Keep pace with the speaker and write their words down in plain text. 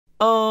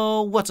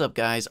Oh, what's up,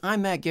 guys?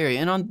 I'm Matt Gary,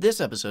 and on this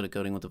episode of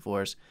Coding with the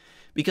Force,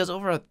 because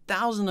over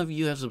 1,000 of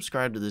you have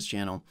subscribed to this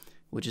channel,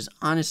 which is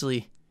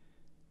honestly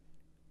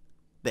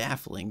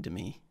baffling to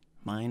me,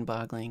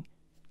 mind-boggling.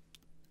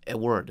 A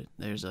word.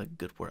 There's a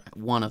good word.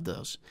 One of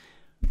those.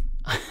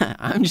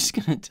 I'm just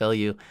going to tell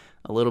you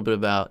a little bit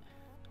about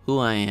who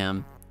I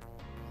am,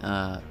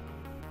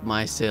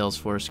 my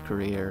Salesforce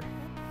career,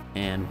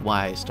 and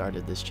why I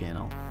started this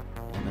channel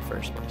in the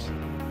first place.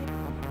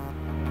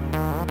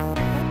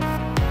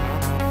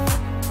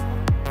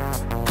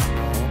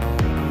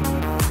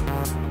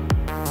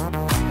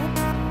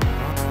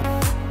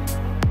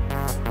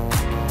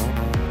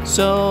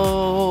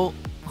 So,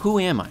 who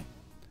am I?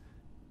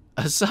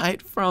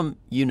 Aside from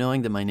you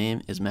knowing that my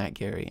name is Matt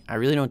Gary, I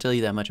really don't tell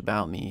you that much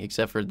about me,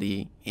 except for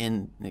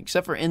in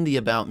the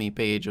About Me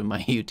page of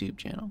my YouTube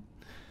channel.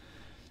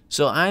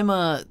 So I'm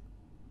a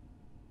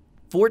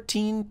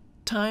 14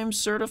 times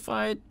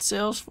certified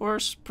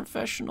Salesforce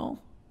professional.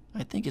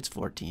 I think it's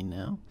 14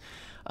 now.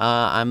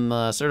 I'm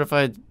a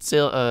certified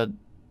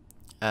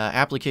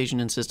application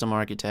and system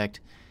architect.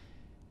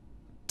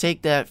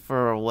 Take that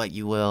for what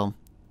you will.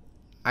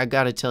 I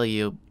gotta tell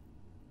you,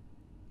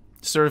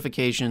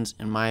 certifications,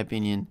 in my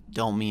opinion,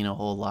 don't mean a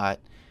whole lot.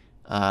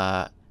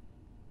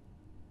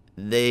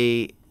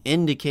 They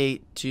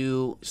indicate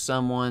to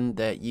someone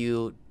that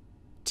you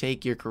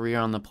take your career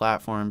on the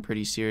platform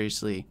pretty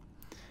seriously.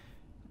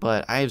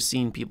 But I have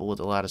seen people with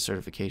a lot of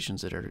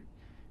certifications that are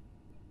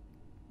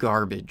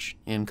garbage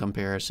in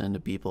comparison to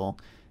people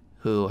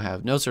who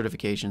have no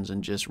certifications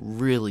and just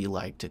really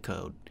like to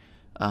code.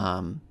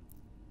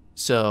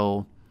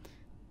 So,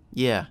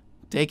 yeah,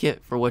 take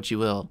it for what you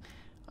will.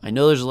 I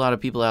know there's a lot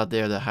of people out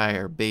there that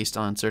hire based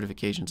on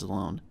certifications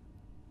alone.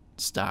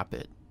 Stop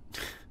it.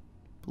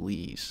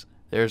 Please.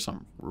 There's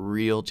some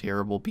real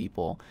terrible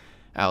people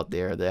out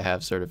there that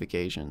have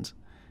certifications.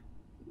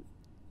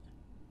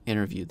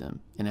 Interview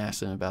them and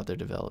ask them about their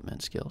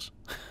development skills.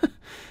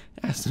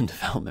 Ask them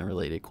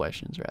development-related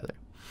questions, rather.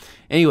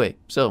 Anyway,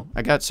 so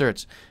I got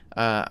certs.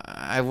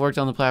 I've worked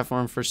on the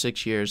platform for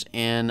 6 years,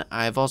 and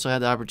I've also had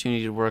the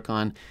opportunity to work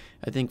on,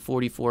 I think,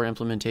 44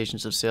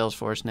 implementations of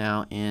Salesforce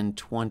now in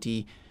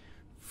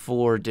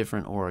 24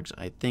 different orgs.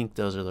 I think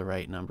those are the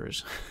right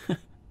numbers.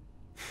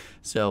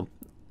 So, in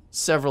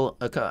several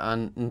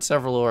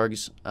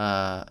orgs,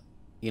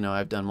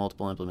 I've done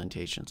multiple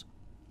implementations.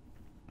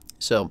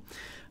 So,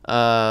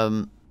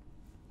 as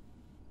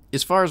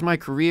far as my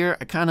career,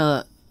 I kind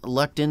of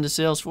lucked into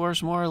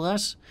Salesforce more or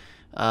less.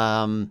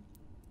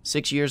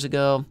 6 years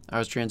ago, I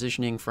was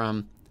transitioning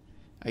from,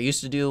 I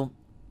used to do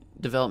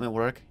development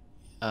work,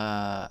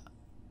 not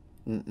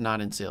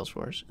in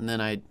Salesforce. And then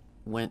I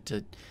went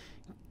to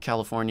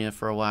California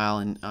for a while,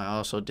 and I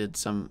also did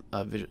some,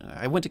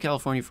 I went to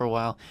California for a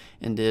while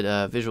and did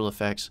visual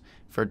effects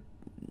for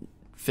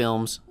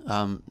films.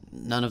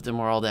 None of them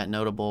were all that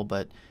notable,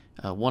 but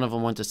one of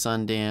them went to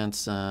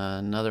Sundance.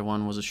 Another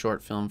one was a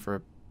short film for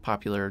a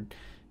popular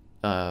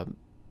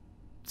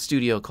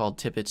studio called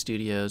Tippett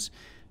Studios.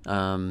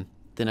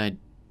 Then I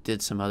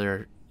did some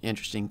other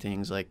interesting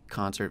things like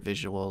concert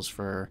visuals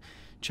for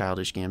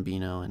Childish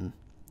Gambino and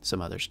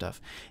some other stuff.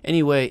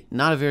 Anyway,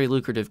 not a very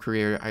lucrative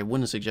career. I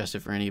wouldn't suggest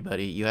it for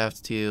anybody. You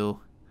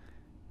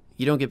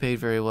don't get paid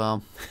very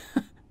well.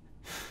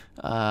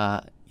 You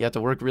have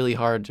to work really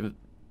hard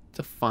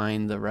to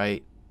find the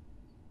right,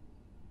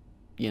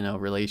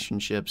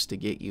 relationships to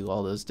get you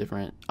all those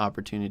different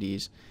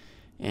opportunities.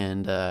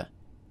 And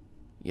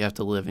you have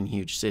to live in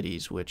huge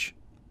cities, which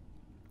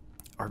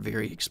are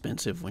very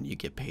expensive when you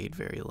get paid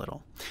very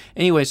little.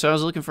 Anyway, so I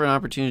was looking for an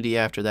opportunity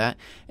after that,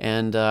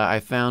 and I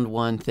found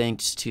one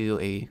thanks to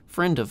a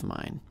friend of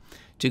mine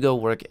to go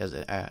work as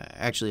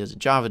a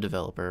Java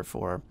developer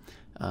for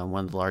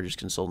one of the largest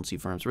consultancy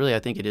firms. Really, I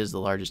think it is the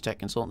largest tech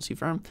consultancy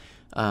firm,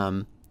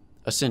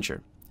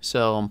 Accenture.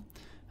 So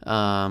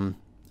I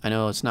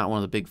know it's not one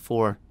of the big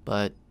four,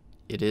 but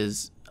it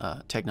is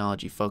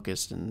technology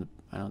focused, and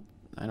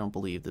I don't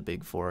believe the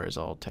big four is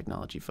all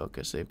technology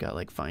focused. They've got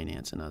like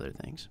finance and other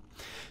things.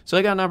 So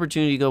I got an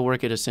opportunity to go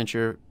work at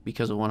Accenture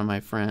because of one of my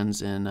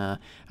friends, and I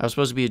was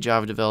supposed to be a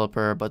Java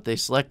developer, but they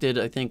selected,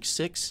 I think,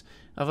 6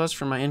 of us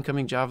from my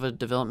incoming Java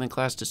development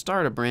class to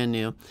start a brand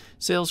new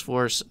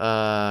Salesforce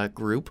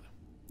group,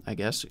 I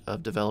guess,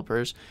 of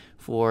developers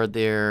for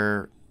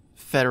their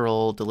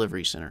federal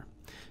delivery center.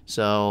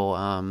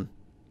 So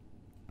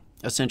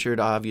Accenture had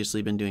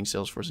obviously been doing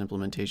Salesforce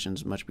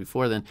implementations much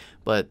before then,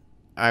 but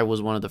I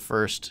was one of the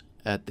first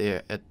at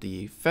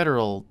the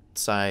federal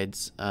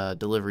side's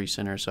delivery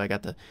center, so I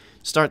got to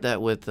start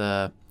that with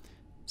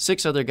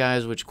 6 other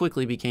guys, which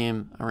quickly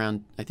became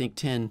around, I think,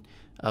 10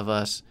 of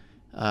us,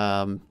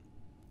 and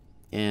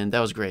that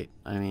was great.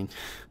 I mean,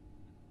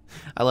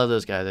 I love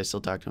those guys. I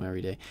still talk to them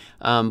every day.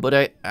 But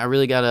I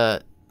really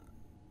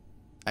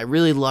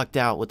lucked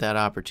out with that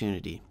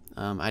opportunity.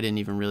 I didn't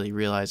even really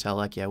realize how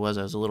lucky I was.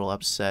 I was a little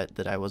upset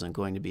that I wasn't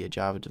going to be a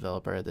Java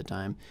developer at the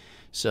time.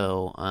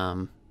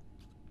 So,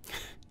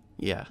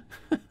 yeah,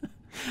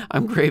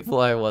 I'm grateful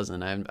I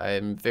wasn't.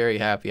 I'm very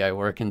happy I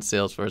work in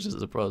Salesforce as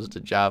opposed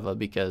to Java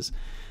because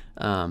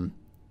Um,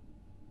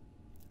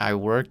 I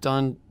worked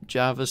on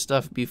Java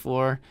stuff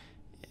before,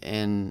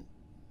 and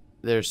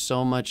there's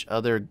so much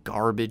other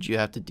garbage you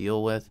have to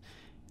deal with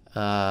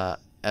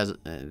as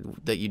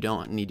that you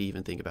don't need to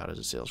even think about as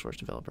a Salesforce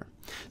developer.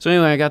 So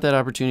anyway, I got that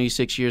opportunity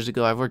 6 years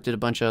ago. I've worked at a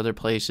bunch of other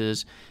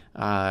places.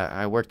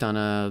 I worked on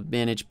a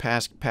managed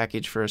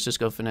package for a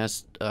Cisco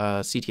Finesse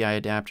CTI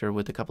adapter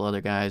with a couple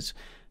other guys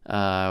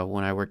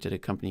when I worked at a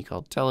company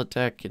called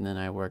Teletech, and then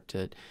I worked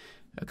at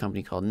a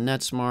company called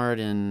NetSmart,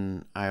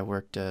 and I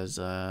worked as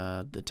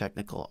the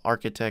technical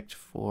architect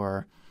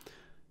for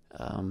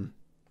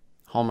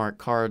Hallmark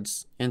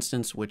Cards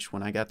instance, which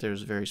when I got there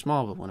was very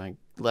small, but when I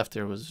left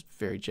there was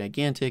very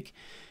gigantic.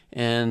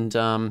 And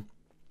I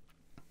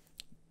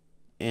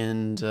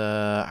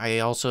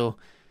also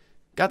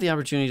got the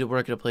opportunity to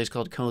work at a place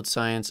called Code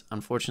Science.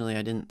 Unfortunately,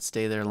 I didn't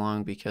stay there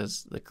long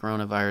because the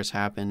coronavirus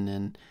happened,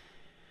 and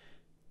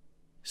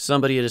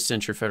somebody at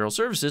Accenture Federal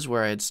Services,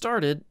 where I had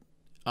started,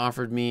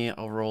 offered me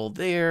a role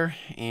there,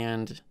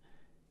 and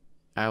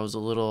I was a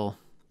little...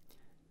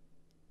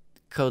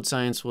 Code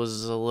Science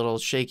was a little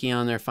shaky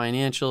on their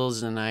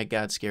financials, and I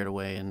got scared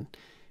away and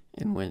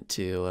went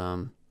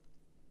to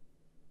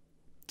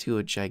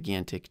a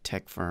gigantic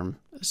tech firm,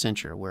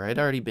 Accenture, where I'd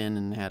already been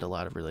and had a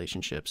lot of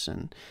relationships.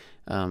 And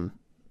I'm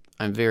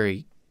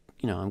very,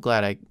 I'm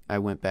glad I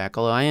went back,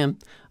 although I am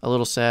a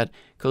little sad.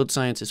 Code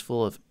Science is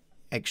full of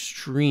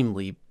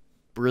extremely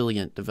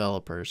brilliant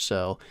developers,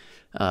 so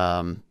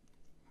I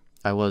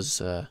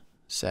was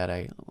sad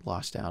I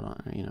lost out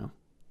on,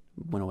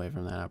 went away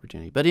from that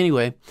opportunity. But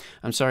anyway,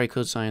 I'm sorry,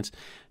 Code Science.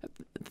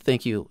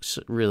 Thank you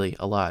really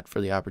a lot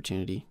for the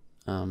opportunity.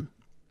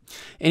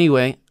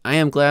 Anyway, I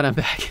am glad I'm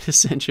back at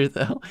Accenture,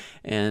 though.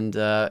 And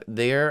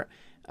there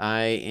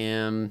I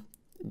am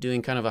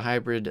doing kind of a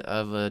hybrid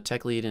of a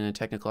tech lead and a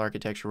technical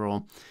architecture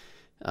role.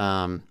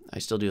 I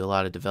still do a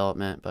lot of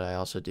development, but I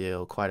also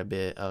do quite a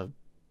bit of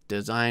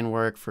design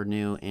work for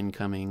new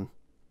incoming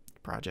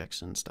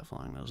projects and stuff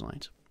along those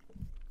lines.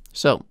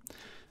 So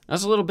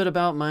that's a little bit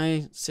about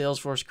my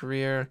Salesforce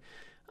career.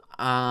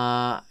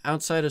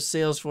 Outside of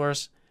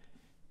Salesforce,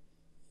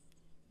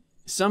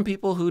 some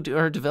people who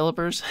are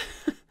developers,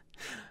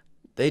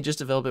 they just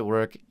develop at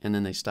work and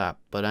then they stop.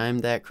 But I'm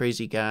that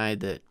crazy guy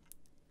that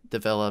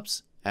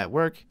develops at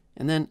work,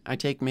 and then I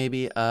take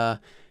maybe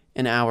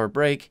an hour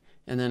break,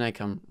 and then I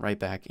come right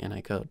back and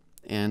I code.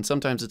 And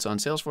sometimes it's on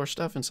Salesforce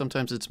stuff, and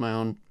sometimes it's my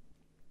own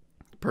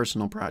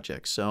personal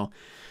projects. So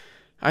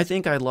I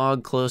think I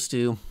log close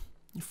to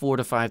 4,000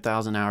 to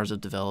 5,000 hours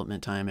of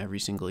development time every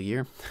single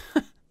year,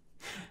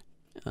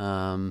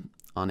 on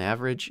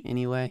average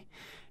anyway.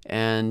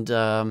 And,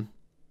 I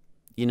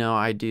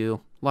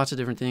do lots of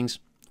different things.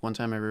 One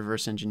time I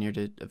reverse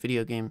engineered a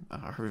video game,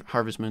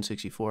 Harvest Moon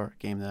 64,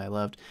 game that I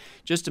loved,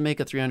 just to make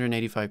a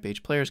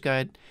 385-page player's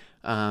guide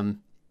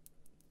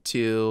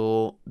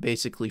to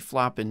basically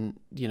flop and,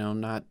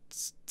 not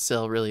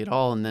sell really at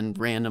all. And then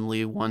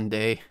randomly one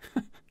day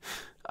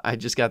I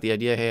just got the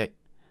idea, hey,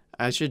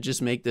 I should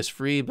just make this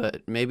free,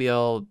 but maybe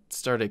I'll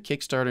start a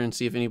Kickstarter and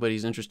see if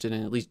anybody's interested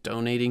in at least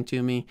donating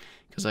to me,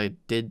 because I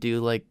did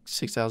do like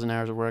 6,000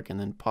 hours of work, and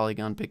then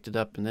Polygon picked it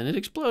up and then it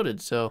exploded.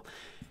 So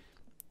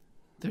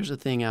there's a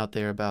thing out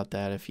there about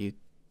that if you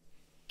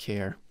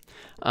care.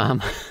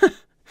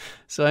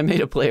 So I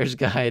made a player's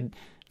guide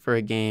for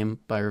a game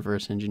by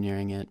reverse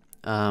engineering it.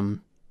 I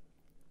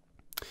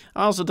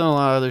also done a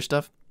lot of other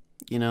stuff,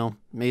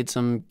 made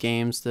some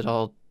games that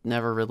I'll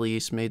never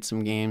release, made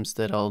some games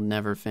that I'll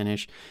never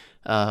finish,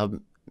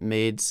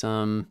 made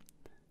an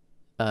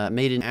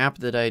app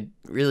that I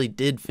really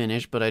did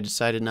finish, but I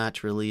decided not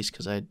to release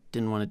because I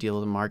didn't want to deal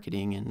with the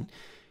marketing and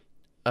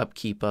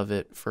upkeep of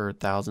it for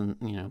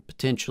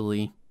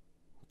potentially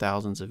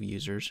thousands of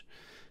users.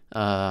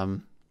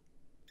 It's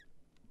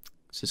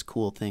this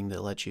cool thing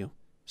that lets you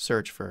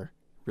search for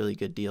really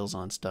good deals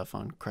on stuff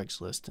on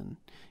Craigslist and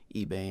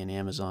eBay and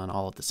Amazon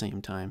all at the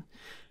same time.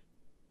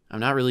 I'm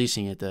not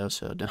releasing it, though,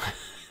 so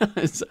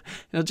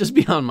it'll just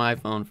be on my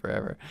phone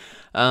forever.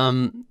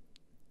 Yeah,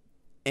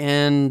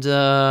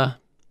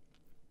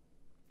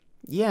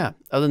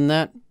 other than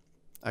that,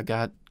 I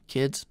got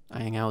kids. I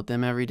hang out with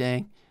them every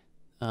day.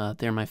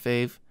 They're my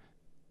fave.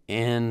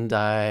 And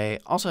I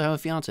also have a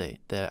fiance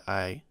that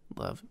I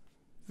love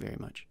very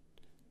much.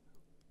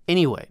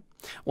 Anyway,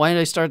 why did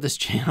I start this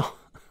channel?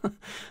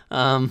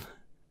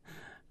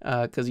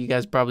 Because you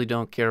guys probably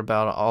don't care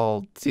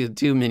about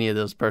too many of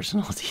those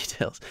personal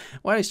details.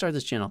 Why did I start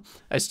this channel?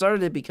 I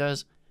started it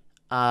because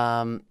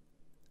I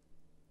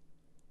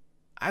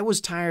was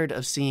tired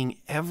of seeing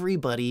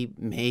everybody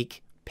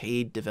make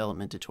paid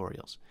development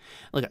tutorials.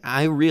 Look,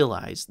 I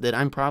realize that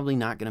I'm probably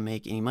not going to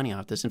make any money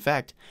off this. In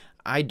fact,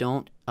 I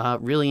don't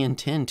really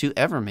intend to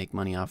ever make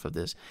money off of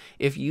this.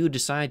 If you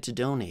decide to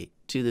donate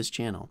to this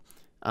channel,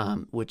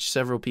 which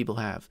several people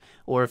have,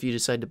 or if you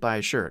decide to buy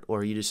a shirt,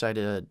 or you decide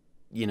to,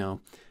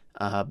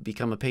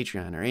 become a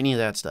Patreon or any of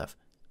that stuff,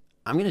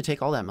 I'm going to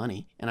take all that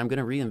money and I'm going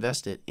to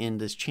reinvest it in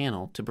this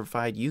channel to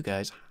provide you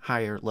guys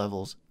higher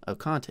levels of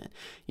content.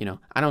 You know,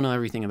 I don't know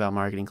everything about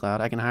Marketing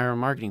Cloud. I can hire a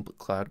Marketing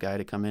Cloud guy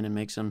to come in and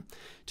make some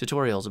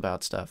tutorials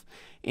about stuff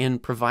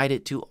and provide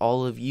it to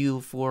all of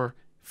you for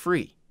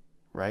free,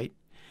 right?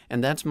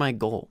 And that's my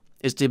goal,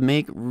 is to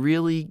make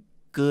really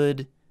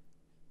good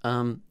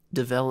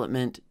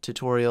development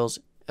tutorials,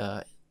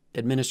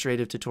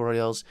 administrative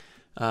tutorials,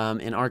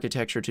 and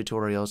architecture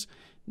tutorials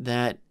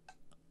that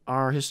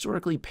are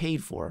historically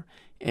paid for.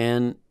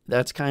 And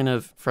that's kind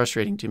of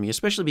frustrating to me,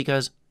 especially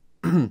because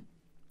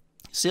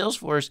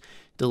Salesforce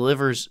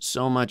delivers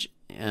so much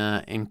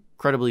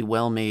incredibly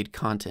well-made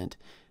content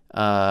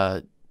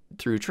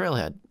through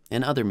Trailhead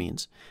and other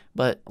means.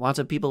 But lots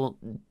of people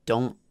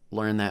don't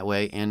learn that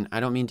way. And I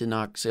don't mean to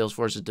knock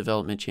Salesforce's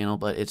development channel,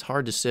 but it's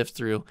hard to sift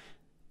through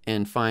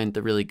and find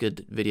the really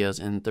good videos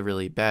and the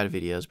really bad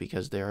videos,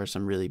 because there are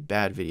some really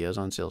bad videos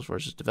on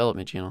Salesforce's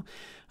development channel.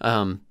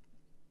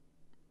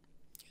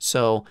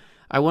 So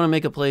I want to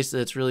make a place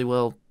that's really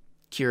well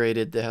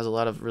curated, that has a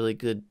lot of really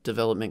good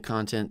development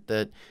content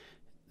that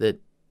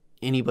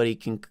anybody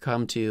can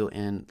come to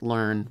and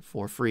learn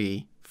for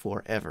free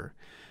forever.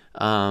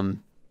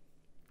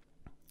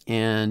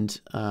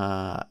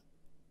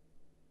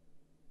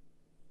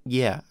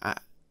 Yeah,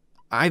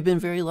 I've been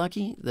very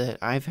lucky that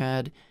I've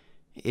had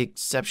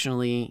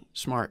exceptionally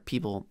smart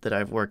people that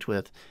I've worked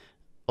with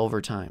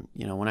over time.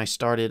 You know, when I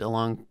started a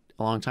long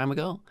time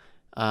ago,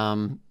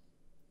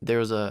 there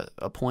was a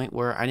point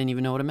where I didn't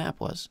even know what a map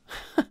was.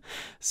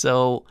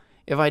 So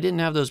if I didn't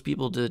have those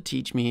people to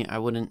teach me, I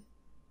wouldn't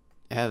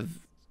have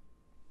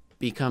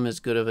become as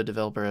good of a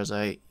developer as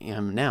I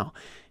am now.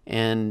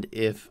 And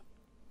if,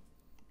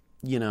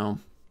 you know,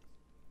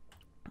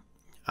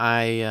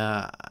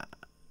 I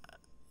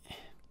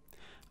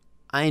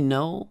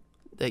know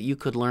that you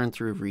could learn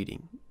through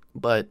reading,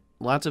 but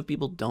lots of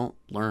people don't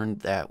learn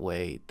that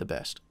way the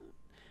best,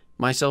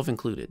 myself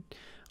included.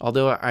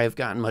 Although I've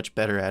gotten much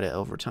better at it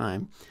over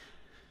time,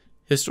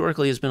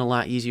 historically it's been a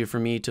lot easier for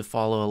me to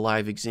follow a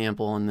live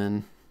example and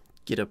then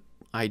get an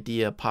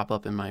idea pop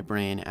up in my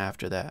brain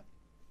after that.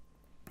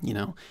 You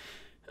know,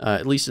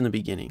 at least in the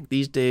beginning.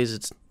 These days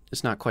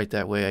it's not quite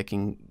that way. I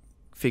can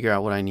figure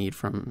out what I need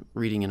from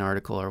reading an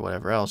article or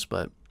whatever else,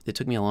 but it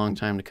took me a long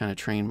time to kind of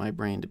train my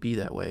brain to be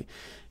that way.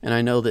 And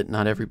I know that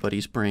not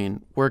everybody's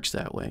brain works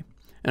that way.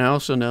 And I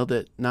also know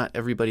that not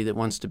everybody that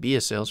wants to be a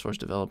Salesforce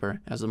developer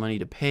has the money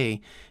to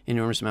pay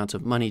enormous amounts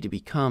of money to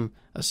become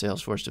a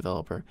Salesforce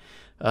developer.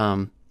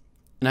 And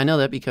I know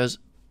that because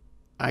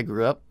I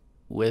grew up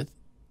with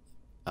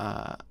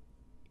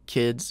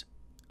kids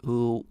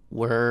who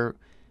were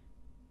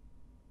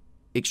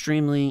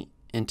extremely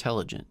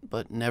intelligent,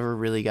 but never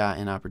really got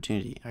an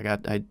opportunity.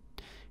 I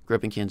grew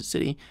up in Kansas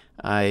City.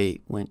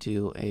 I went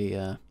to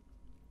a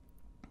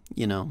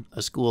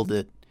school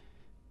that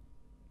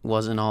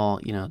wasn't all,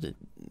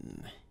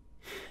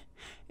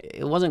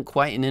 it wasn't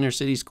quite an inner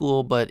city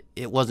school, but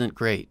it wasn't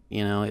great.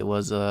 You know, it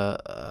was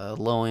a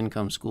low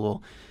income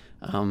school.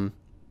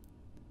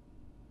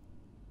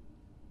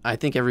 I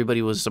think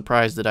everybody was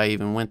surprised that I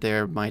even went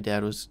there. My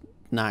dad was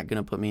not going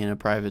to put me in a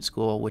private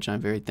school, which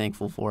I'm very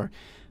thankful for.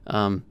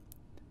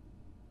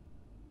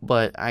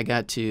 But I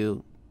got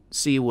to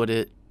see what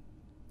it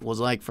was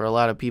like for a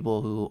lot of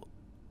people who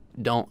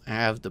don't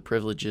have the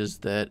privileges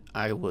that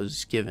I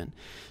was given.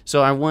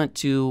 So I want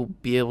to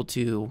be able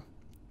to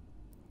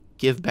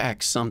give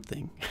back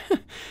something.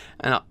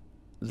 And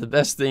the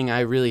best thing I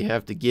really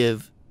have to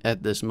give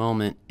at this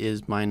moment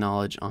is my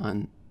knowledge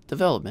on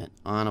development,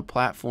 on a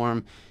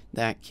platform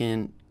that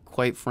can,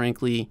 quite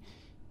frankly,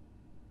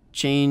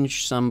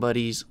 change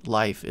somebody's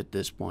life at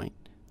this point.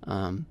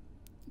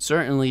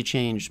 Certainly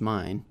changed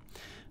mine.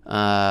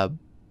 But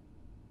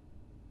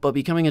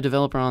becoming a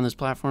developer on this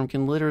platform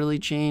can literally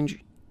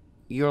change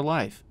your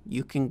life.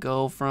 You can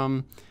go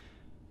from,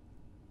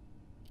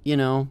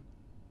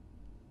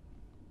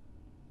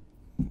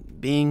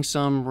 being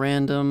some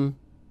random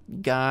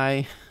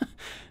guy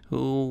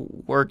who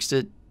works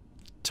at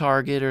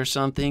Target or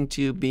something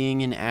to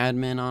being an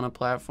admin on a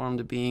platform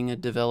to being a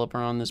developer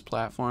on this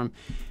platform.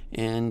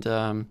 And,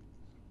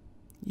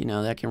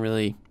 that can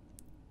really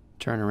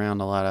turn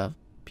around a lot of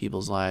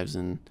people's lives.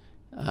 And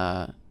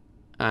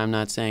I'm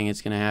not saying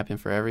it's going to happen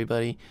for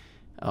everybody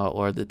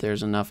or that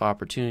there's enough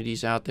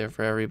opportunities out there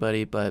for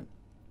everybody, but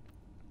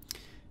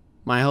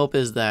my hope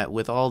is that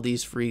with all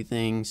these free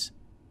things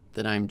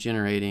that I'm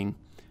generating,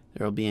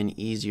 there will be an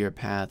easier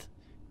path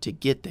to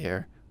get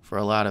there for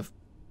a lot of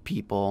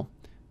people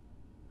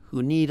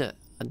who need a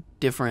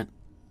different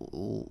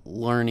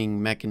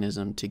learning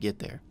mechanism to get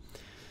there.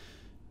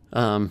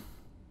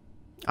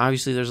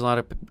 Obviously, there's a lot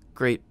of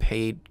great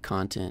paid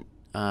content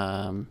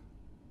that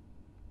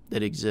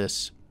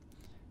exists,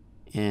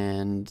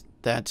 and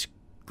that's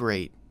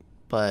great,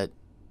 but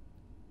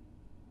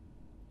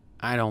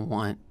I don't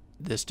want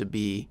this to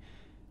be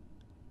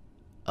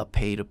a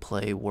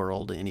pay-to-play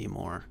world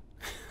anymore.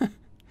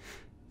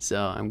 So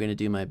I'm going to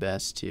do my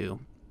best to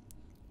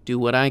do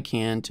what I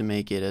can to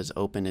make it as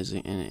open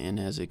and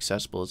as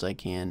accessible as I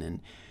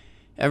can,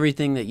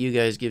 everything that you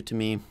guys give to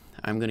me,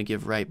 I'm going to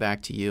give right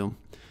back to you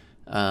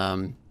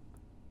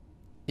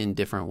in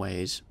different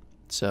ways.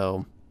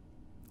 So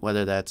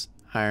whether that's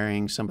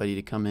hiring somebody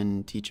to come in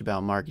and teach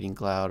about Marketing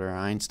Cloud or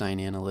Einstein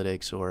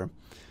Analytics or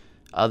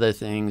other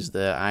things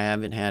that I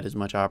haven't had as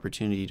much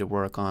opportunity to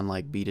work on,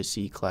 like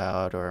B2C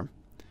Cloud or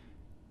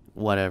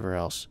whatever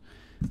else.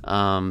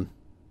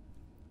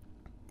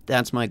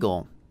 That's my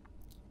goal,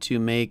 to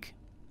make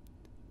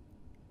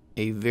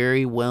a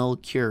very well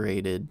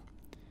curated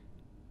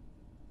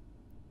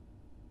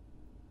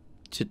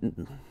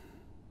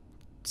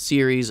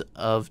series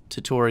of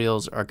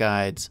tutorials or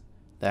guides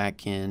that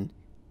can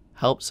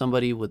help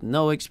somebody with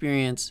no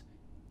experience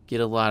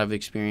get a lot of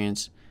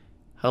experience,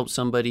 help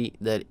somebody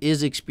that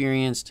is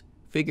experienced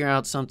figure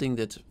out something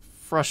that's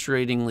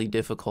frustratingly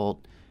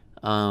difficult,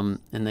 and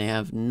they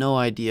have no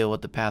idea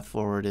what the path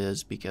forward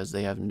is because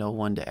they have no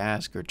one to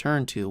ask or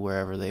turn to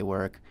wherever they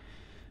work.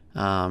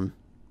 And,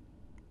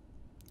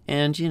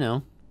 you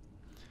know,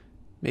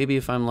 maybe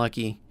if I'm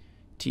lucky,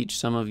 teach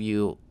some of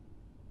you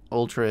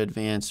ultra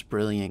advanced,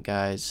 brilliant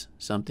guys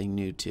something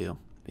new too,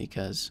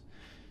 because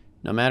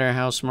no matter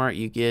how smart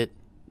you get,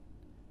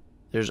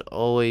 there's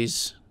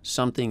always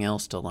something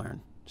else to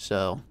learn.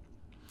 So,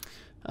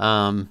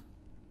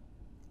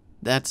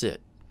 that's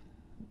it.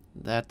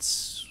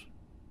 That's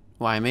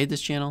why I made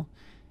this channel.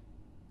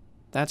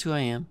 That's who I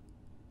am.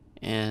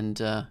 And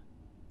to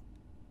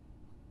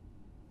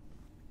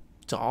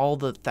all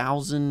the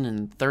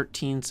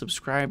 1,013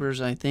 subscribers,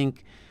 I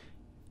think,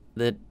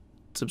 that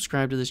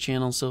subscribe to this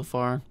channel so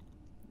far,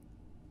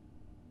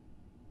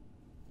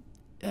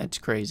 that's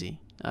crazy.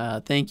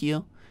 Thank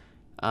you.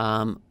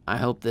 I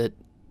hope that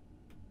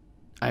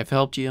I've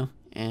helped you,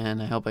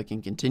 and I hope I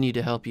can continue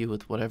to help you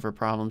with whatever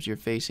problems you're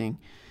facing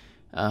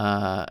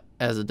as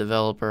a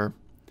developer.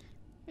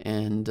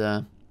 And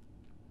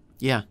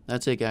yeah,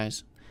 that's it,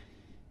 guys.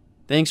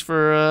 Thanks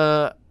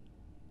for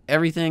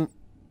everything.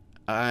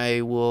 I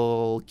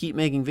will keep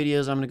making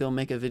videos. I'm going to go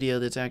make a video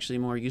that's actually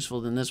more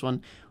useful than this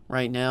one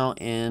right now.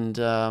 And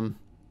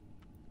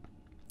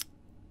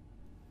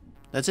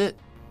that's it.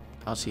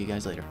 I'll see you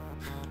guys later.